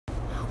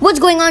What's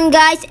going on,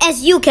 guys?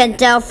 As you can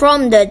tell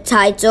from the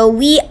title,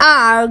 we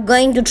are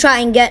going to try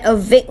and get a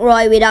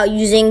Vicroy without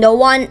using the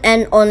one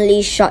and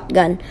only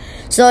shotgun.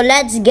 So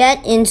let's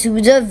get into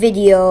the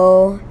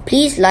video.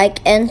 Please like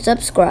and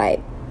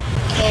subscribe.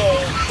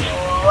 Okay, so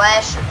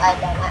where should I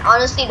land? I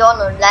honestly don't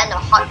want to land a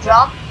hot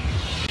drop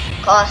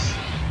because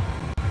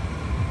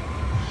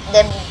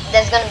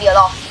there's gonna be a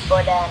lot of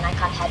people there and I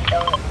can't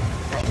handle it.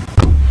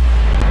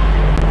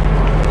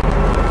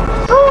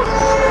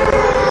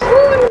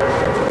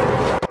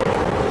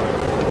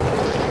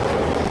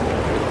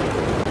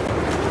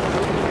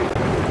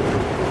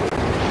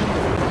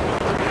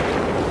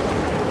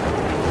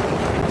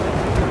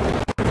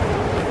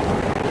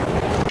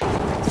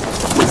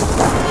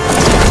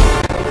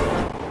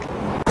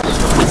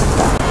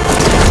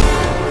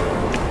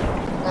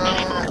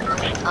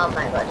 Oh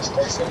my god, is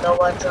this a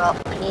lower drop?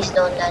 Please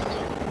don't land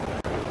here.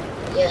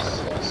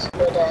 Yes,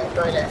 go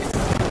there.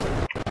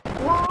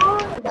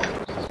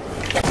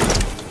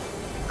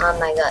 Oh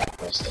my god,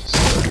 what's this?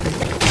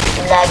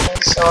 I'm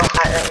lagging so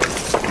hard right now.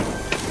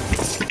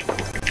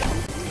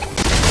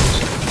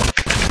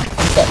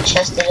 That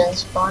chest didn't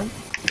spawn.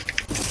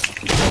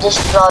 This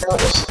floor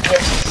loot is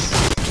just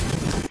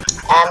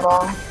ammo.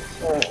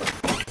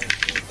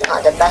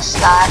 Not the best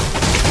start.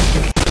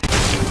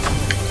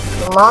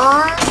 Come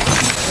on.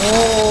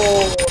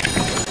 Ooh.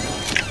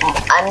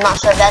 I'm not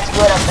sure if that's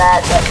good or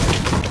bad, but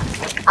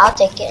I'll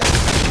take it.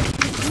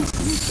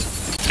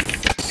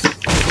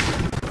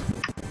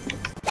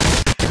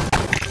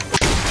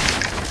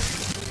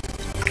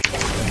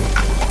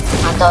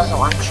 That was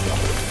one shot.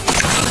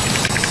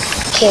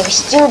 Okay, we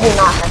still do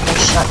not have a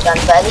shotgun,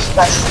 but at least we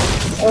got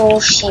full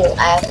shield. I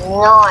have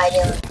no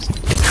idea.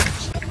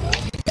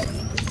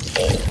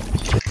 Okay.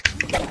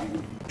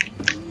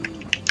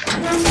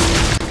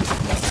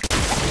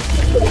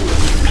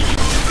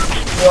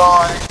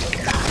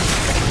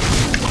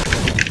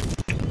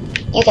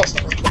 You can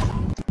stay.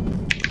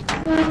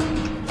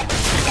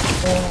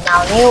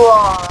 Now you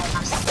all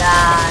must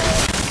die.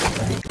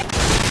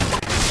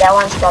 That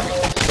one's probably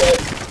dead.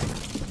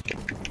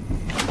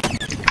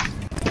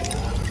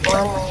 Why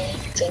am I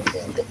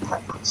drinking a big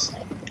part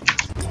outside?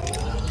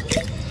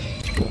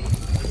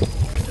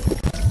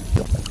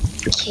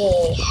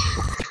 Okay.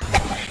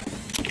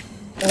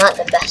 Not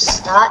the best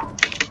start.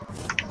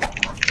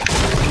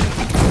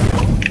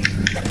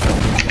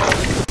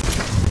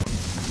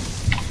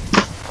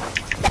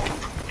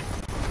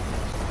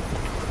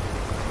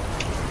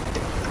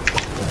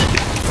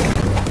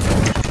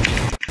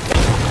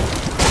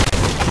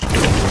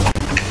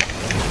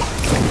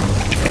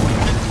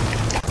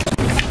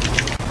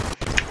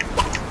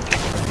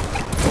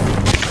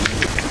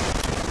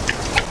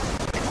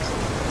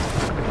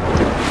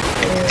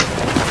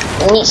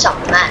 I need some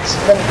mats.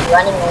 I'm gonna be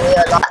running away a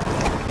lot.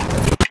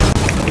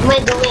 What am I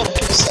doing?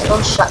 This is no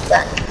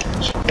shotgun.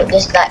 I should put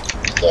this back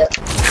here.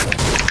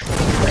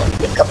 I'm gonna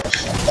pick up a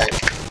shotgun.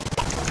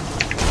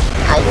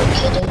 Are you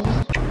kidding me?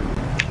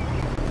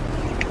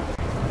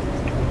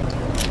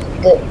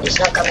 Good, it's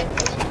not coming.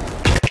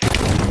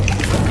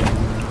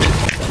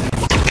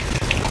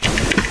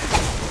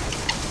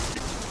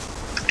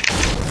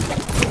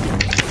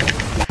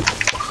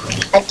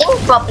 I think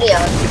probably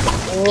I'll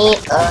need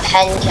a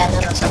hand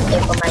cannon or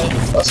something for my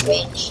close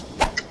range.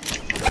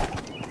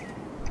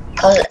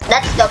 Cause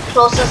that's the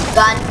closest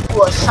gun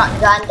to a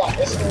shotgun that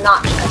is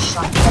not a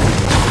shotgun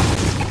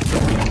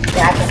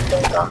that I can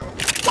think of.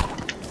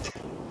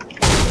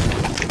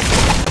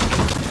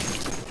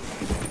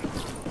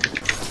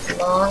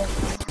 Come on,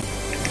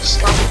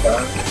 sniper.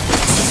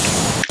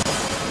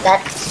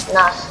 That's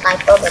not a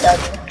sniper, but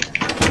that'll do.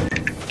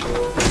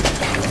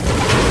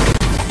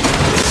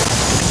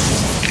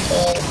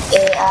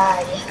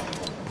 AI.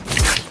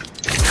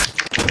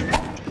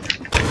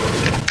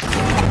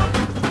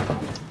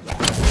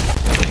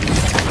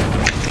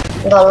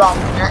 Got a lot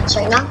of mats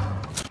right now.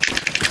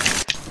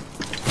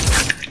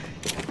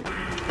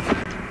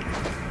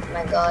 Oh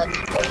my god,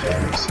 over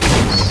here is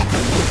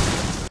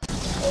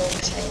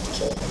try and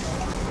kill him.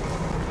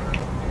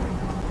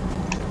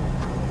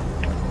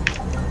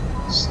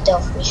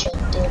 Stealth mission.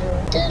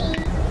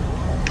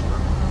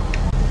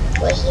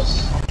 What is this?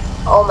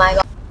 Oh my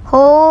god.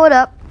 Hold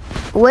up.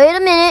 Wait a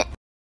minute.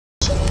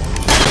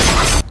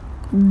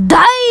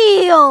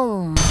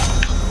 Damn!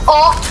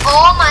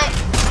 Oh my!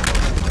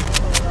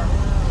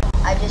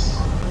 I just.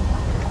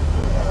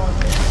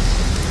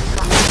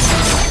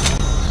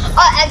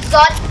 Oh,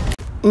 exotic.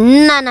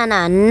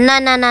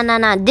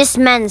 Nah. This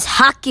man's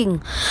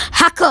hacking.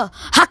 Hacker.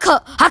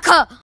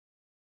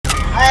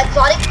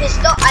 Exotic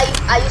pistol.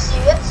 Are you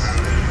serious?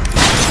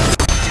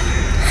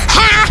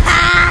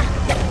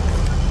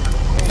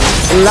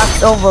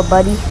 Luck's over,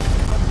 buddy.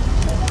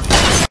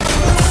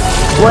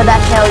 What'd I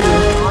tell you?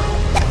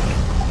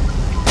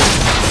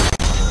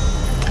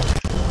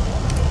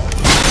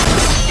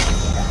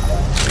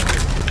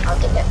 I'll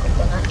take that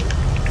coconut.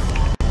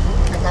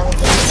 And then we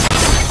take it.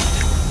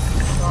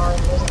 Oh,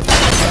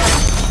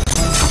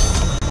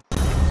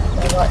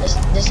 my god, this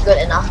is good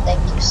enough,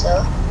 thank you,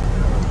 sir.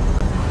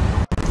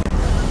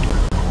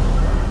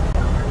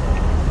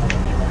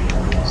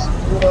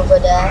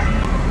 there.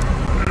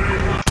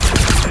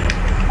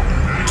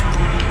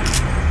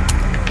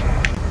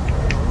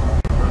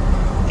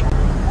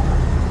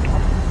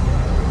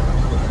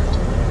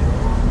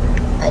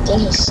 I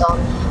think he saw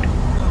me.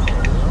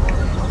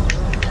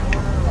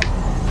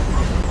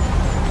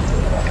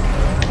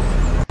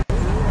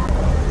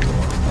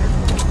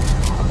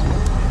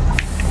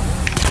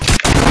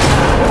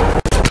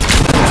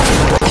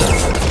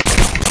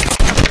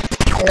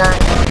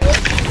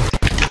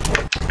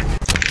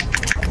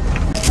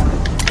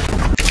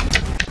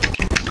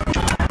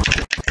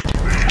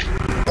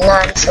 Nah,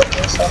 I'm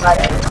choking so hard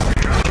right now.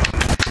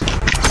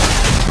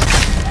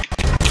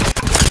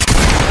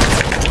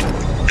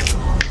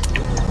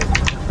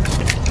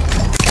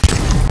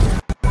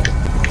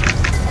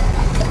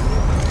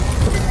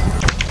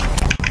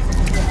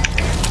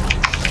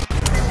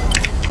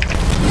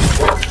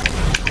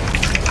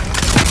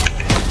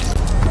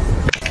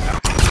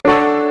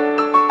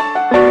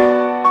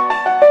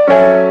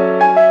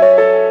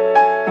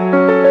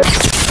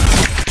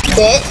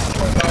 Dead?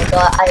 Oh my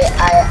god,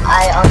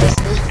 I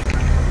honestly.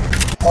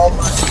 Oh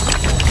my.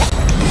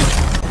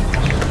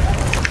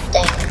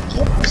 Thank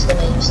you. I'm just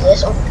gonna use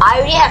this. Oh, I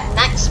already have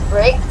max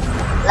break.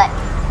 Like,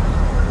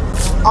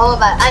 oh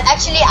my.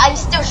 I'm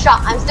still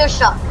shocked. I'm still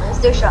shocked.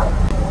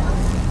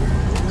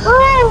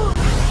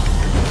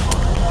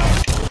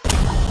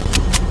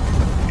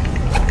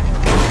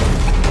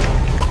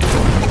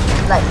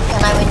 Like,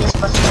 can I win this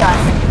first shot?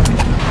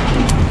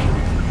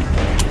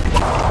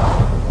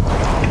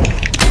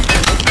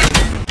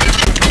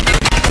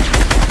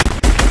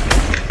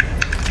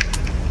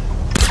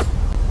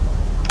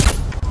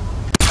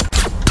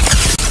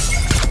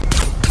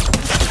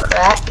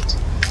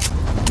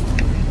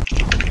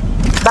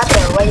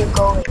 Butter, where you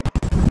going?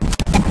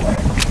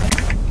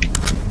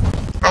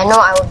 I know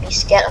I would be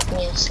scared of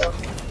me, so.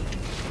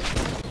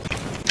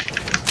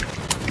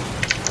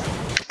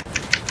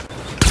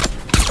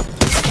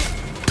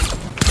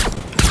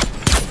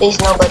 Please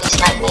nobody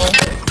snipe me.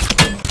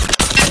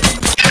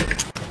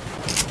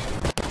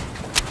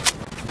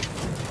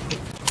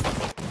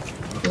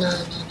 No,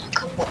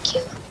 come back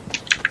here.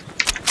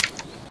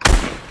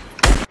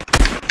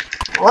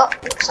 Well,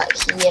 looks like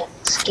he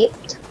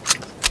escaped.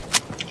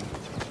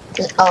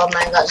 Oh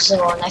my god,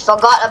 zone. I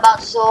forgot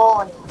about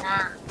zone.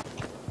 Nah.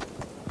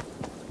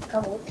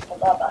 Can't believe I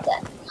forgot about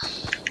that.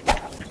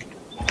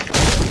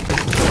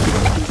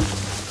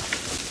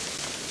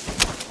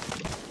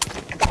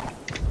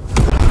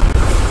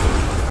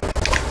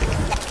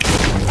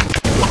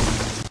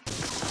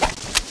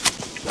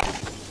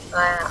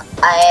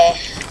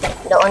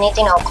 The only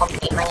thing I'll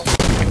complete my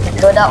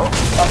loadout will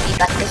probably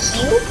back the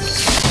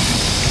heals.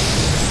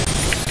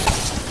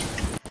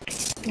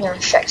 Yeah,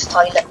 Shrek's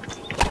toilet.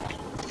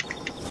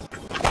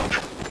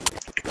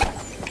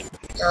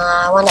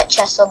 I want that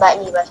chest so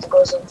badly, but I have to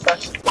go zone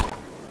first.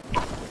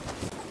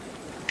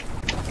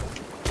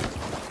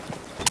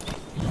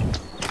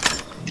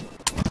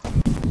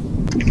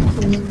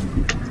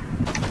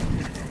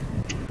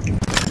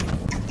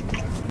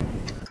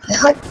 I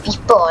heard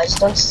people, I just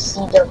don't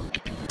see them.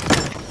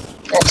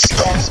 That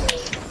scares me.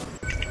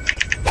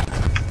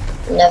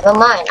 Never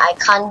mind, I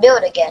can't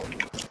build again.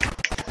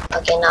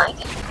 Okay, now I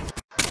can.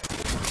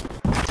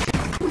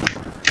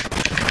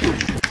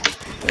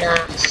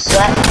 Nah,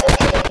 sweat,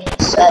 okay,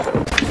 sweat.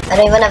 I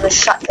don't even have a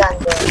shotgun,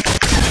 bro.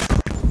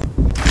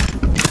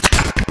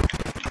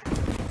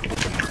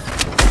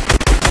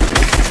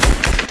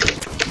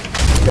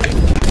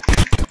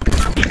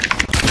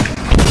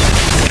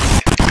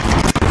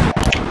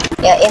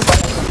 Yeah, aim for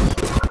me.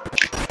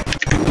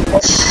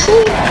 Oh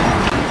shit.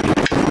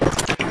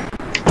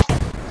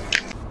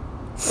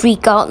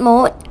 Freak out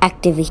mode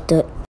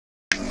activated.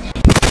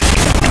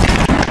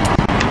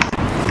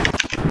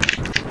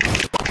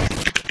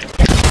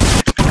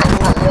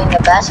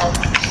 Best I'm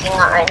freaking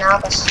out right now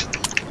because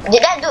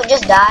did that dude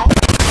just die?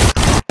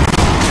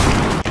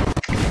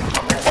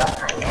 Oh my god,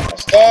 I'm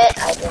almost dead.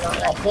 I do not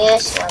like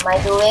this. What am I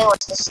doing?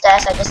 What's the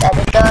stats I just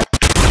edited?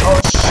 Oh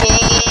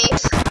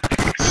shit.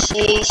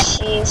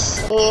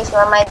 Sheesh.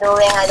 What am I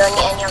doing? I don't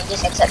need any of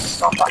this except the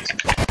small pots.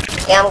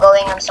 Okay, I'm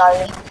going, I'm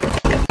sorry.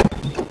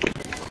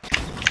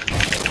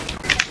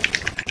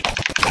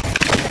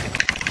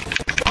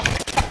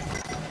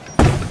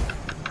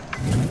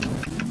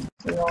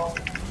 No.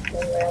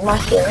 Where am I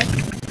here?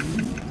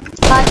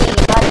 Buddy.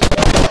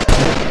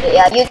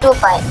 Yeah, you too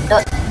fight.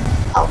 Don't.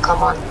 Oh,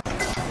 come on.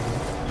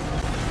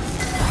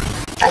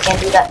 I can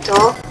do that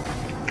too.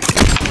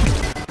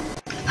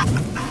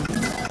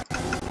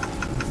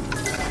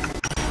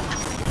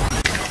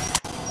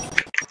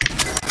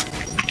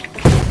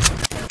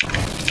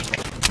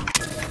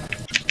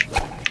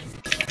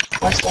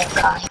 What's that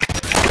guy?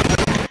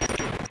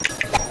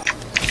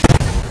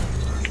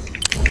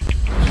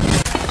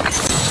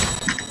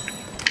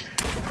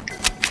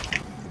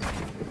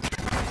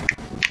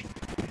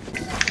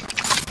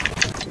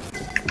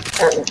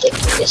 I'm taking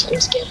this, I'm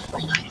scared of my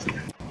life.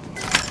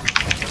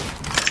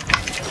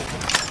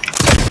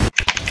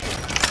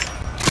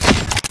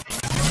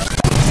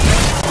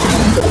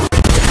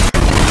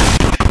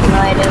 No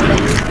idea what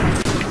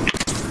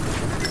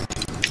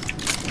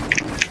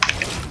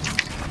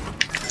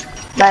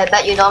But I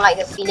bet you don't like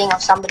the feeling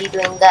of somebody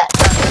doing that.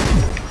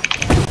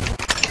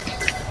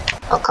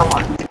 Oh, come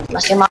on.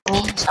 Must you mark me?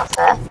 It's not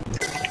fair.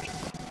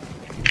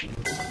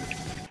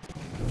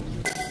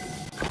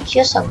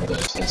 Here's somebody.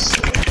 Let's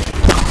see.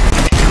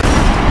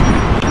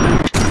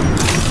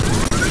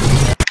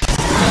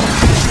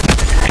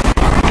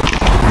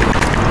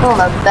 Oh,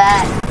 my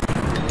bad.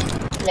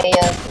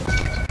 Player.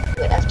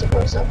 Wait, I have to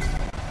go zone.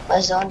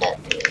 What zone that?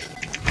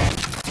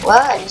 Well,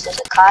 at least there's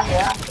a car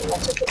here. I think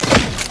that's a good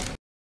thing.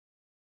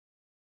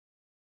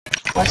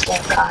 What's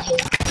that car here?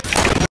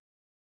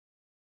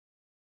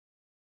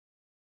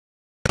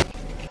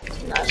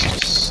 Now it's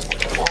just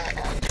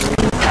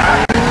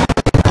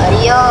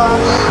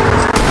adios.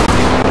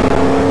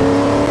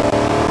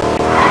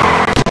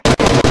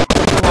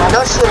 Now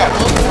don't shoot at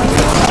me.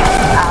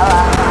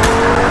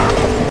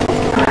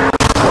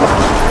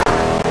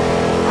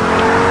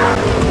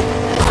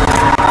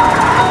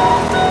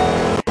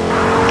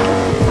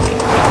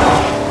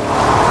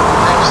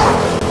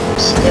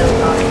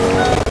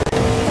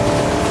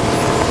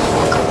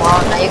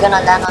 You're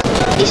gonna land on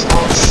this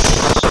house.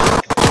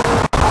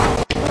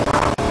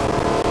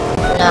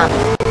 No,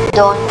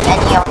 don't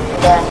any of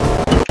them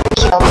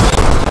kill me.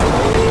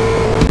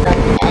 Don't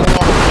any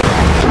of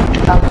them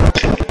come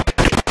kill me.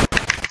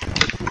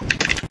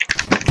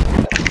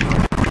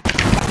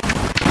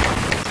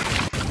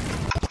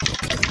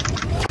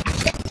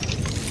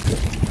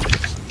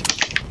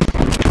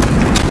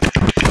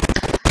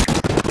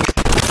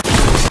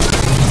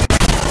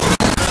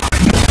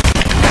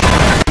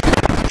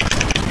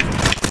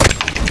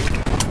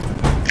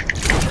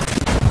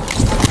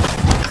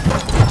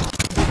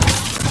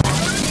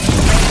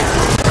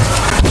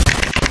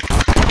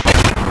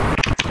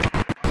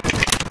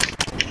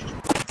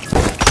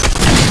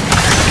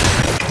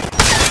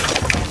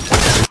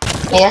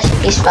 Yes,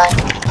 he's fine.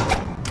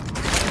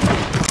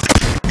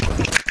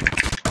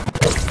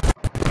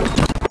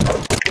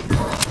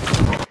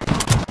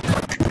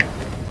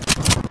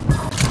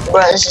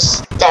 Bro, this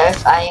is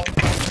terrifying.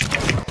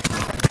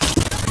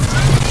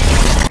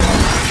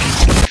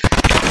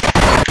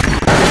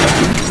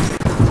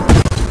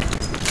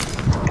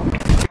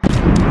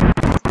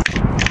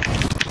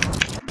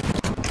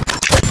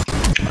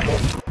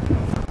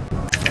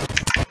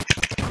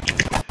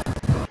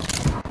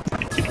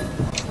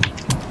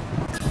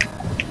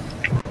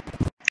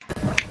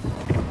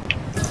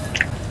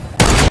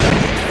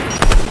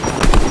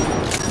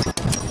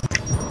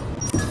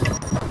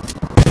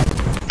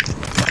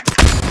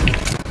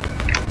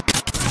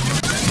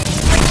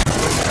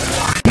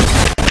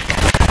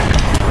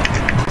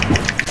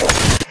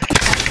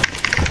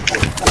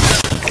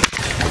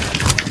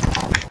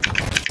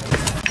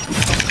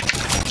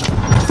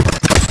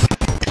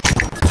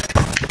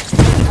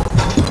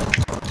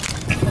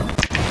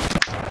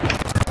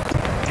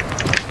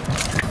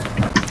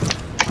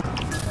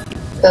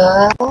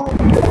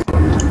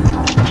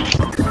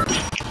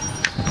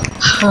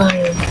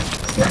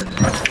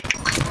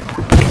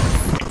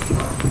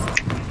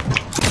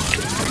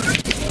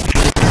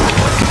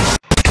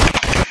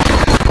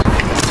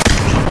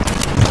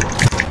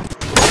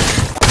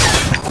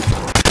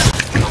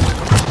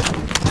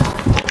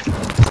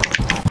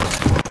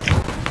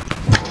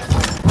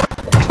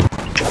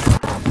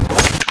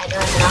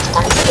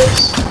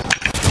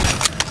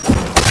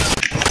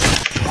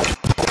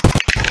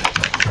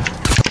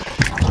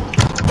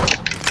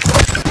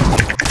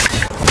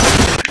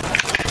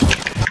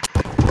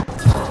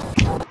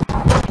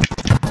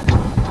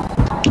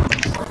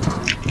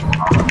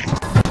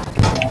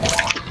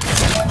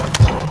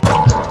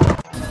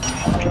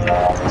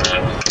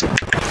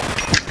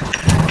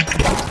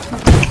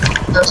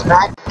 That's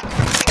bad.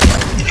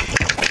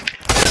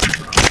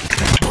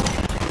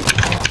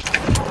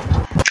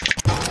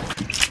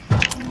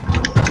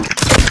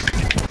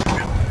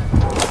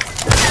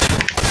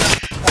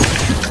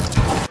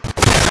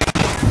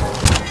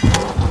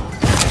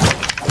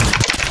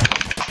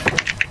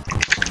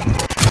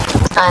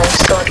 I'm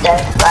so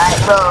terrified,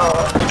 bro.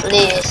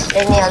 Please,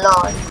 leave me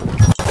alone.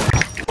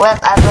 What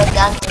have I ever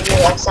done to you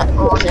except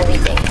almost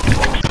everything?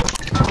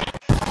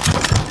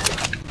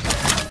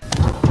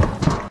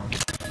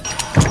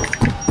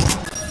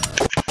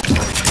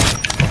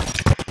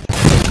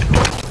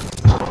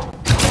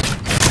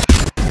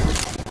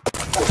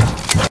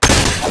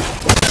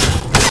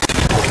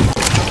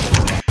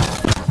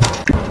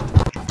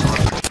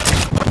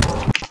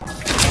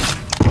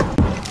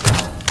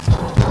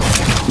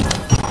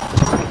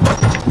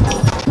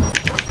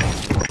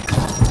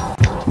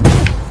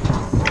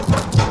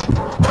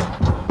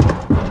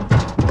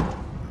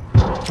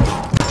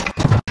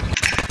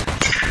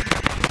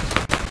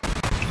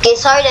 Okay,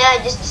 sorry that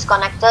I just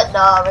disconnected,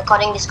 the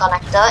recording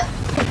disconnected.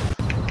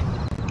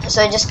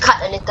 So I just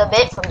cut a little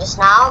bit from just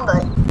now,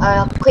 but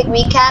quick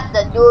recap,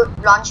 the dude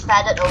launch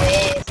padded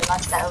away, the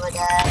launch pad over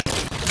there.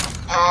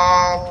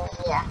 And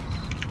yeah.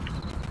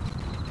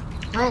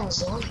 When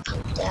zone I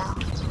can't tell.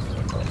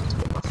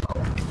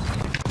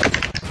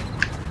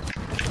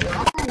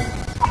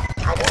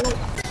 I don't know.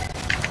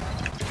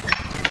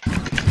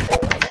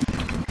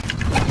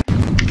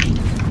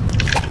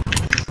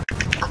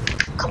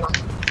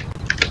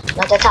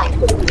 at a time.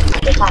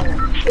 At a time.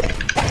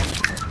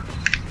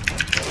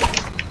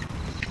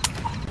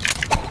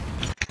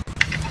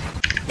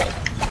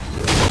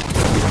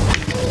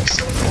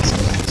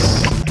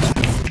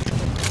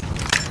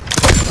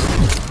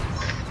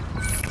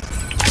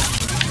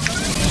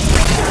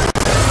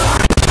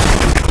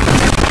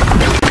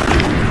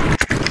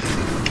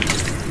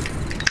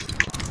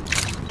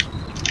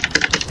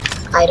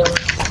 I don't.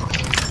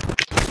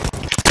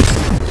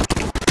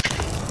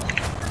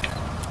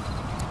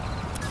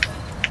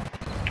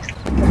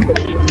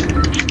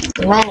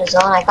 Am I in the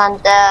zone? I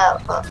can't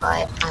tell.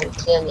 I'm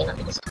clearly not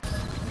in the zone.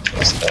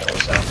 Let's go in the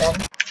zone then.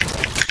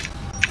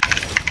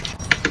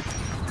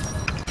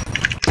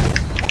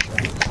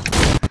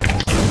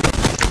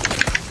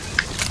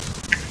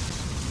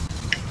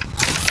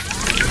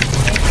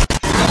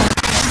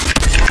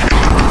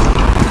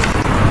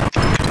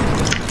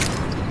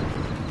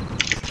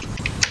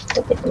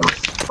 A bit more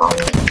for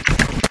me.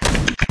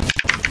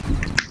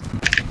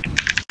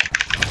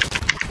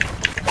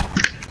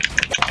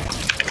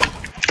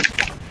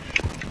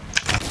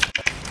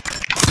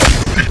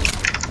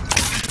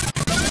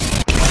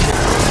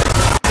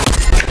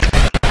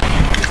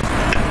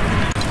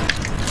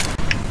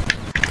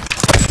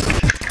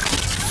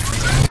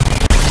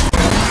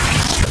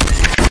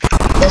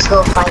 Let's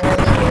go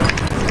finally.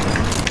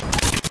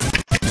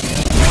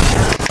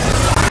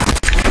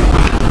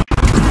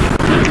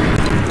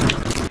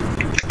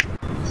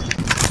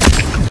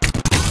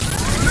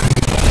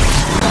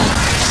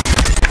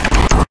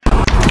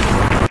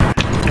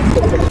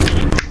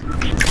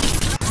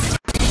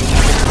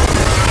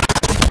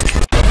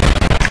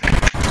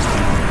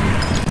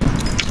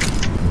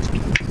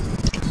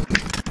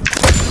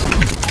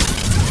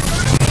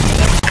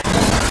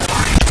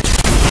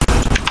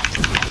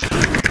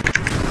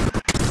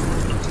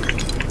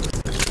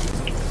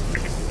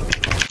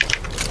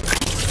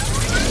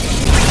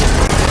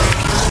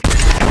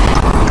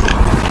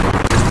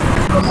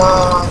 Come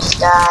on, just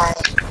die.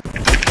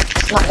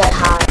 It's not that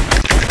hard.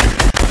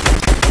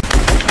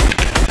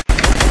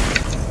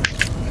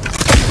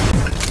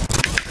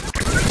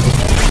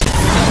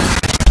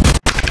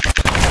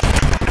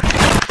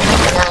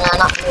 No,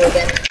 not you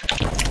again.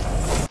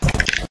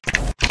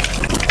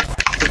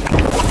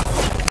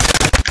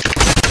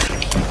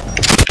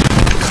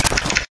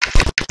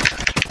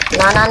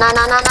 No.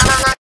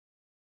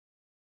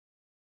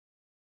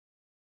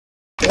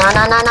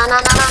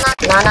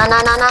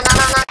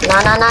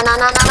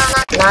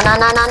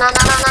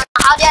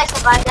 How did I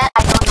survive that? I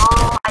don't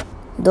know.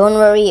 Don't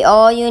worry,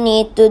 all you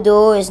need to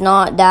do is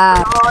not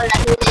die. Oh,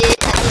 let me live.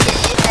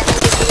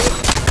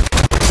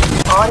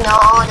 Oh no,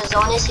 the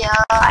zone is here.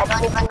 I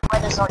don't even know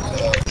where the zone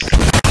is.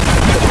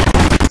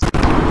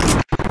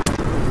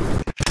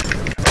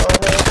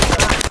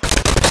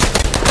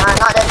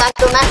 Not the time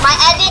to mess my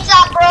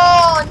editor, bro.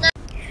 No.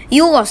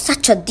 You are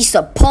such a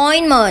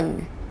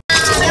disappointment.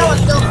 That was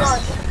so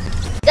close.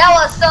 That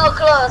was so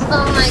close.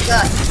 Oh my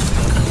god.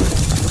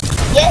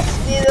 Yes,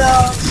 we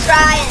will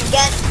try and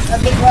get a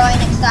big Roy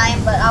next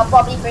time, but I'll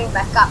probably bring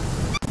back up.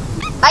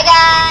 Bye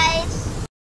guys.